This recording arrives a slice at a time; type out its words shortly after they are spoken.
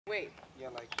Wait.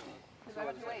 Yeah, like. Because I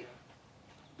have to wait.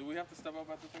 Do we have to step up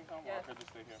at the same time? Yes. Or can I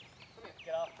just stay here?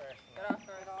 Get off first. Get off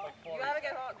first. You gotta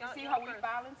get off. You see how we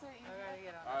balance it? I gotta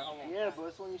get off. Alright, hold on. Yeah,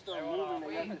 but it's when you start moving,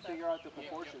 they have to figure out the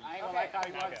proportions. I ain't gonna like how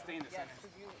you want to stay in the center.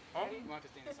 Huh? You want to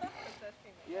stay in the center.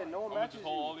 Yeah, no one I'm gonna matches just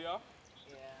hold all you. y'all?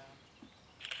 Yeah.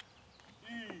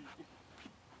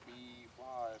 B5,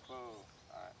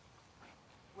 alright.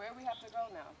 Where we have to go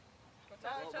now?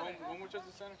 When we're just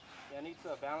the center? Y'all need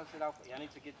to balance it out. Y'all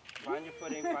need to find your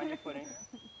footing,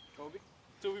 Kobe?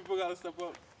 Two people gotta step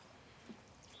up.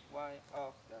 Why?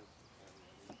 Oh,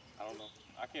 I don't know.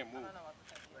 I can't move.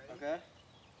 okay.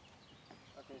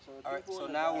 Okay, so the Alright, people so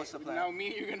in now back- what's the plan? Now me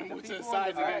and you're gonna move to the people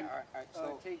sides in the again. back- Alright, So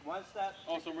so take one step.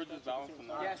 Oh, take so two we're steps just at the balancing same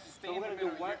now. time. Yes, just stay So in we're the gonna do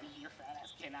middle. one. Your fat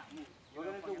ass cannot move. We're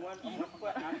gonna do one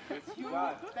foot after. You,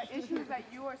 the issue is that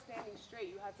you are standing straight.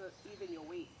 You have to even your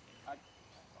weight.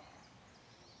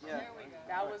 Yeah.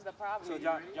 That was the problem. So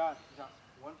John,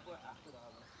 one foot after the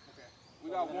other. Okay.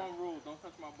 We got one rule. Don't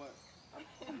touch my butt. I'm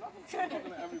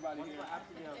talking to everybody One here. foot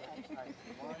after the other. Alright,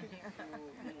 one,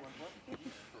 two, one foot.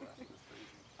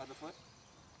 Other foot.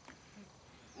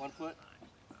 One foot.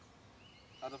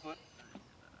 Other foot.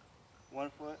 One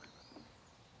foot.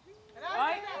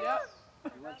 Right? Yep.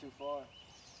 You went too far.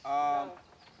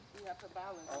 You have to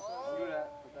balance. Do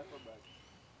that. Put that foot back.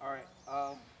 alright,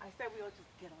 I said we all just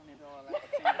get on it all at the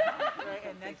same time. Right,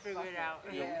 and then figure it out.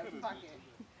 Yeah, fuck it.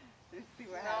 Let's see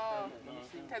what No, happens.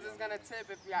 because it's gonna tip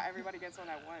if everybody gets on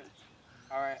at once.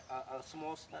 alright, a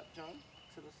small step, John,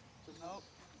 to the Nope.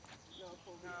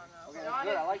 Okay, that's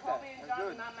good. I like that. Kobe and That's John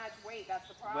good. do not match weight. That's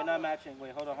the problem. We're not matching.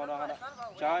 Wait, hold on.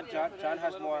 John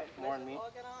has more than me.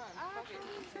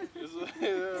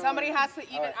 Somebody has to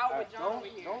even Alright, out alright. with John over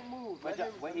here. Don't move.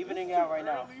 We're evening out right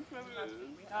now.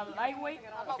 Lightweight?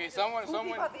 Okay, someone. That's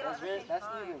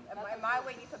even. My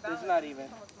weight needs to balance. This is not even.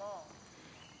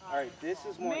 Alright, this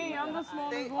is more Me, even. I'm the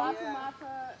smallest one.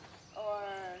 Mata or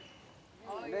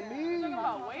Then me.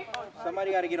 About weight or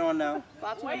Somebody gotta get on now.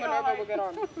 Batu and Minerva will get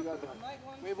on.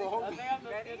 Wait, but hold me.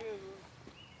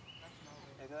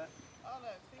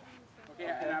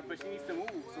 Okay, but she needs to move,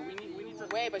 so we need to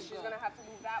Wait, but she's gonna have to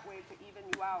move that way to even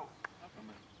you out.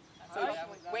 So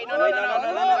wait, Go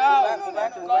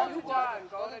back. Go to John.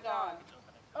 Go to John.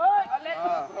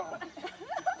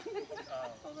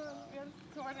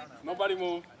 Nobody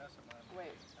move.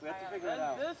 Wait. We have to figure it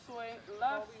out. this way,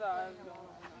 left side.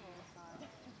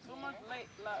 Too much late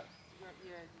left.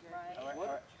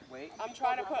 Alright, wait. I'm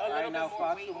trying to put a little Alright, now bit more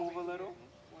Fox weight will over move a here. little.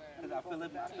 Because I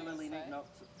feel it leaning. No,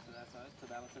 to that side, to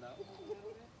balance it out.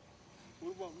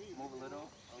 What about me? Move a little.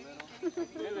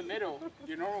 You're in the middle.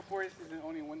 Your normal force is in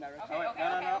only one direction.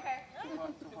 Okay.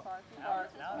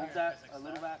 Move that a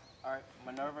little back. Alright,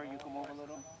 Minerva, you can move a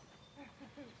little.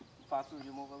 Fatu,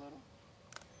 you move a little.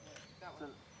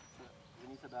 We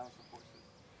need to balance the forces.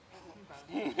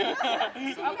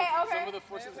 Some of the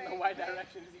forces in the y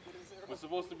direction is equal to 0. We're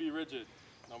supposed to be rigid.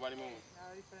 Nobody move.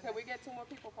 Can we get 2 more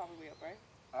people probably up, right?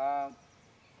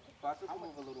 Fatu can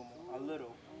move a little more. A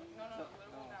little.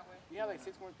 We have like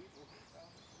 6 more people.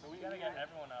 So we gotta get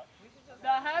everyone up. The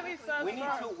heavy stuff.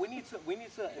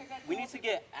 We need to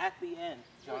get at the end,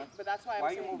 John. But that's why I'm Why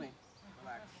are you saying. moving?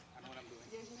 Relax. I know what I'm doing.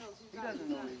 He doesn't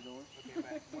know what he's doing. Okay,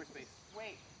 back. More space.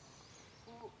 Wait.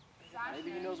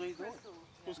 Maybe he knows what he's doing.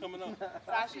 Who's coming up?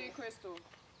 Sashi and Crystal.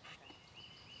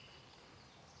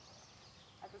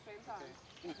 At the same time.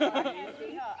 I can't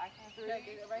see her. I can't see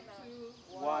her right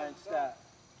now. 1 step.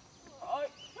 Oh,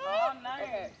 nice.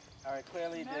 Okay. Alright,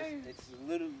 clearly it's a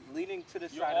little leaning to the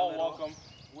You're side a all little. welcome.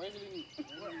 Where's it leading?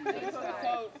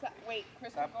 Wait,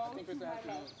 Crystal Stop. goes. I think Crystal has to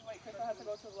move. Wait, Crystal has to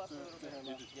go to the left a little bit.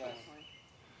 Yes.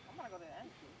 I'm gonna go to the end.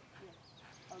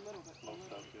 A little bit. Close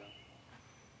up, yeah.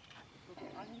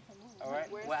 I need to move. Alright,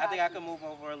 Where's well, I think I Sashi? can move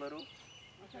over a little. Wait,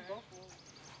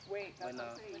 that's Wait, what no.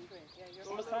 I'm saying. Yeah,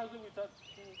 How much time do we touch?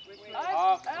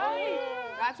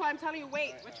 That's why I'm telling you,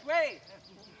 wait. Which way?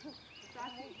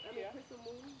 Crystal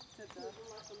move to the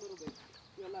left a little bit.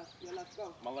 Your left,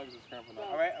 go. My legs is cramping up.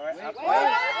 Alright.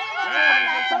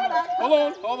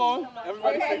 Hold on.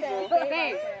 Everybody stay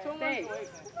still. Stay.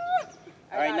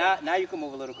 Alright, now you can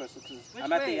move a little, Crystal, because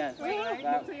I'm at the end. Move to the end.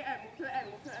 Move to the end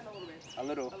a little bit. A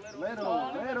little. You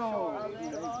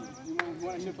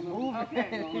want to shift a little?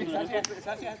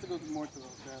 Sashi has to go more to the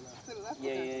left. To the left.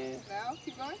 Yeah. Now,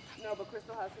 keep going. No, but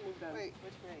Crystal has to move down. Wait,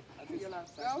 which way? To your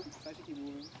left. Go. Sashi keep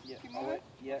moving. Yeah. Keep moving.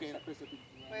 Yeah. Okay, Crystal keep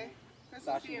Wait.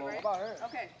 Crystal, Sashi see it, move. right? About her.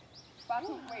 Okay. Fatu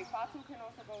can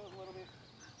also go a little bit.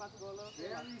 Fatu go a little bit.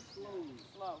 Very slowly.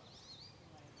 Slow.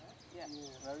 Yeah.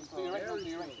 Very to your right. slowly. To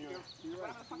your right.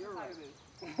 Whatever the fuck side it is.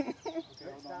 Okay,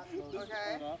 hold on.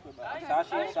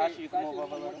 Okay. Sashi, you can move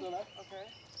over a little. Okay.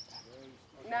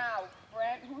 Now,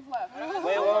 Brent, who's left?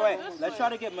 Wait. Let's try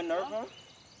to get Minerva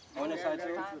on this side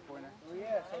too.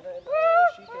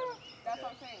 That's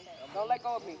what I'm saying. Don't let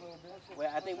go of me. Wait,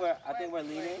 I think we're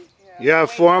leaning. You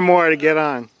have 4 more to get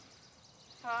on.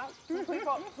 Huh?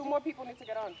 Two more people need to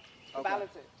get on to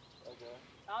balance it. Okay.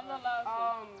 I'm the last.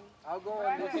 I'll go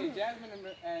and Okay, Jasmine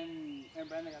and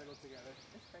Brandon gotta go together.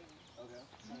 Okay.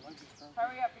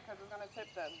 Hurry up because it's gonna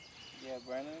tip them. Yeah,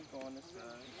 Brandon, go on this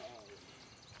side.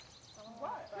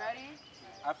 Ready?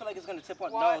 I feel like it's gonna tip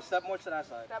on. What? No, step more to that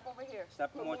side. Step over here.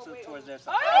 Step more Wait, towards their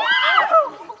side. All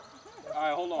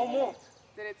right, hold on. Hold on.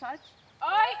 Did it touch?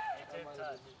 It did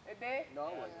touch. It did? No,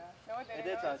 wait. No, it didn't. It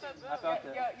did touch. I felt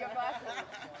it. Your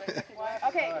glasses.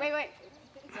 Okay, wait.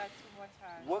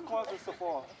 What caused us to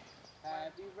fall?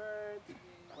 Happy birthday.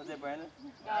 Was it Brandon?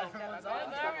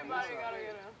 Everybody gotta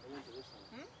get on.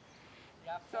 We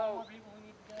got 4 So- more people we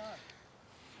need to get on.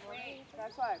 Wait,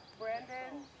 that's why.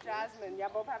 Brandon, Jasmine,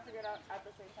 y'all both have to get out at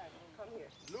the same time. Come here.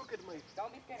 Look at me.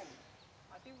 Don't be scared of me.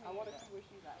 I want to see where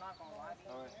she's at.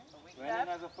 All right. Brandon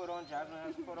has a foot on. Jasmine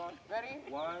has a foot on. Ready?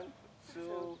 1,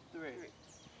 2, 3.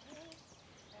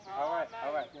 All right.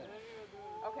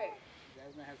 Okay.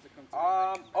 Jasmine has to come to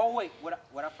Oh wait. What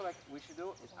I feel like we should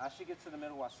do is I should get to the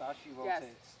middle while Sashi Yes,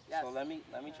 rotates. yes. So let me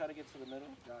try to get to the middle.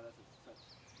 No, that's a touch.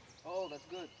 Oh, that's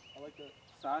good. I like that.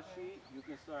 Sashi, you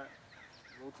can start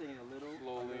rotating a little.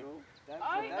 Slowly. A little. That'd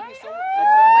be so much.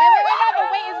 Wait, no, the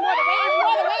weight is more.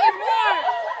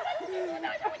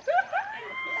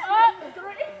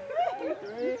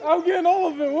 I'm getting all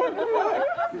of it. What?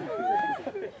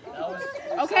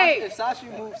 Okay. If Sashi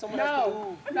moves, someone has to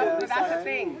move. That's the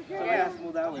thing. Somebody Yeah. has to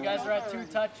move that way. You guys are at 2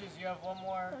 touches. You have one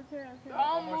more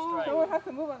strike. has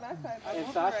to move on that side. If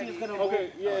Sashi is gonna move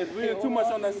Okay, yeah, it's really too much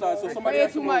on that side, so somebody Way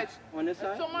has to too move much. on this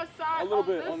side. a little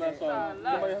bit on that side.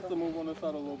 Somebody has to move on this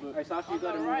side a little bit. Alright, Sashi, you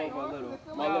gotta move over a little.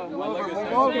 My leg is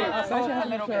Sasha has to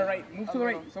move to the right. Move to the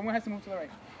right. Someone has to move to the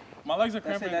right. My legs are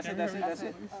That's cramping.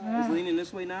 it. It's leaning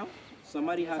this way now.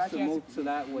 Somebody has to move to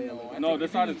that way a little. No,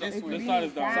 this side is down.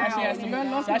 Sasha has to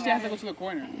move. Sasha has to go to the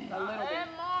corner.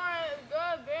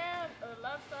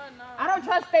 I don't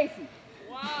trust Stacy.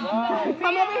 Wow.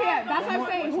 Come over here. That's what I'm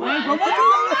saying.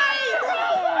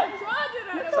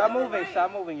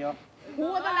 Stop moving, yo. Who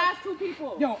are the last 2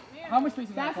 people? Yo, how much space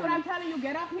is that That's what corner? I'm telling you.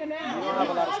 Get up here now. don't have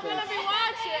a lot of space.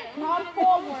 Come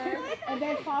forward and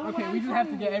then follow what Okay, I'm we just have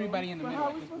to telling get you. everybody in the middle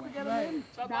at this point. That's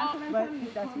what I'm telling you.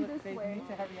 Come this way.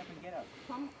 to hurry up and get up.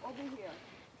 Come over here.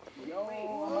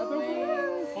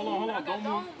 Hold on.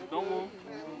 Don't move.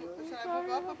 Should I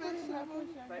move up a bit? Should I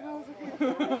move?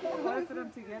 Wait for them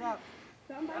to get up.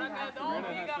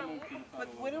 But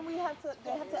wouldn't we have to?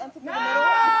 They have to enter the No!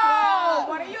 middle.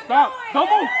 What are you Stop. doing? Don't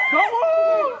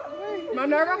move.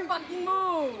 Minerva, fucking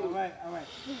move. Alright.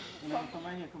 Come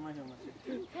right here.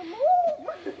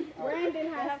 Brandon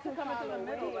has to come into the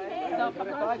middle, right? But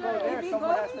if I go there,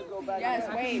 someone has to go back. Yes,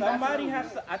 wait. Somebody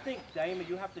has to. I think, Diamond,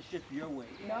 you have to shift your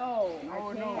weight. No.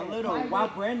 A little. While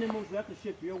Brandon moves, you have to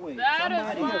shift your weight. That is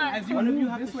Somebody. fine. As you One of you move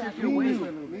have this to way, shift you your weight. move a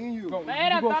little bit. Me and you. Go. You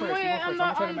Mira, go estamos first. You go first. on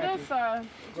I'm trying to this match you. side.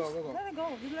 Go. Let it go.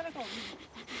 Just let it go.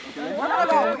 That's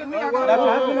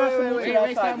Jasmine has to move to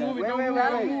that side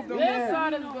then. This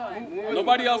side is good.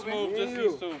 Nobody else move. Just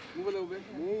these 2. Move a little bit.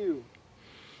 Me and you.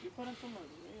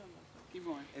 Keep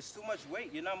going. It's too much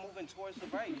weight. You're not moving towards the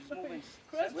right. You're just moving.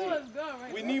 Crystal is good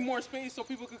right We need more space so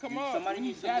people can come up. Somebody We need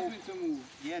needs to move. Jasmine to move.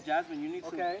 Yeah, Jasmine, you need to.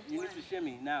 Okay. You need to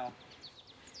shimmy now.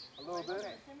 A little bit.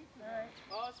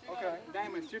 Okay.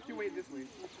 Diamond, shift your weight this way.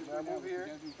 Can I move here?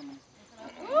 Jasmine, come in.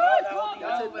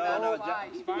 That's it. No. It's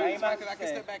fine, Diamond because I has to can stay.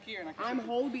 step back here and I can. I'm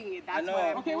holding it. I That's know.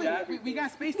 why. Okay, wait. We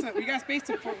got space to. We got space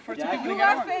to for 2 people to You get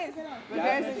got on. space.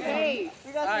 There's space.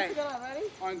 We got Alright. to get on.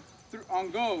 Ready? On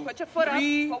go. Put your foot up.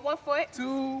 3, Put one foot.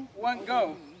 2, 1,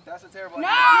 go. That's a terrible No!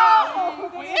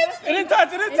 It didn't touch.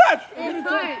 It's touched.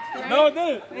 No, it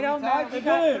didn't. We don't know. It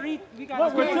didn't. We got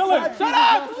Look, we're chilling. Shut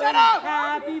up! Shut up!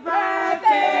 Happy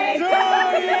birthday to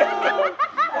you.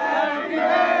 Happy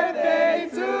birthday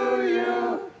to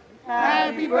you.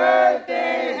 Happy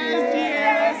birthday,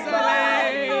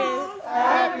 SLA.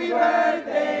 Happy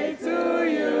birthday to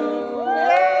you.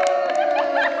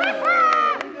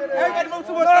 Everybody move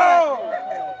to one side.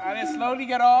 And then slowly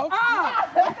get off.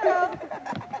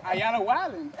 Ayala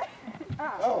wildin'.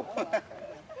 Oh.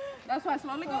 That's why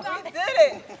slowly go down. We did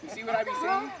it. You see what I be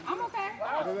saying? I'm okay.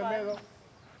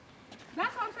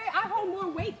 That's what I'm saying. I hold more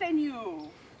weight than you.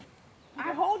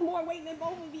 I hold more weight than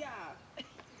both of y'all.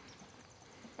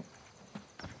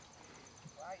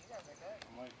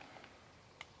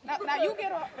 Now you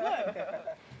get off. Look.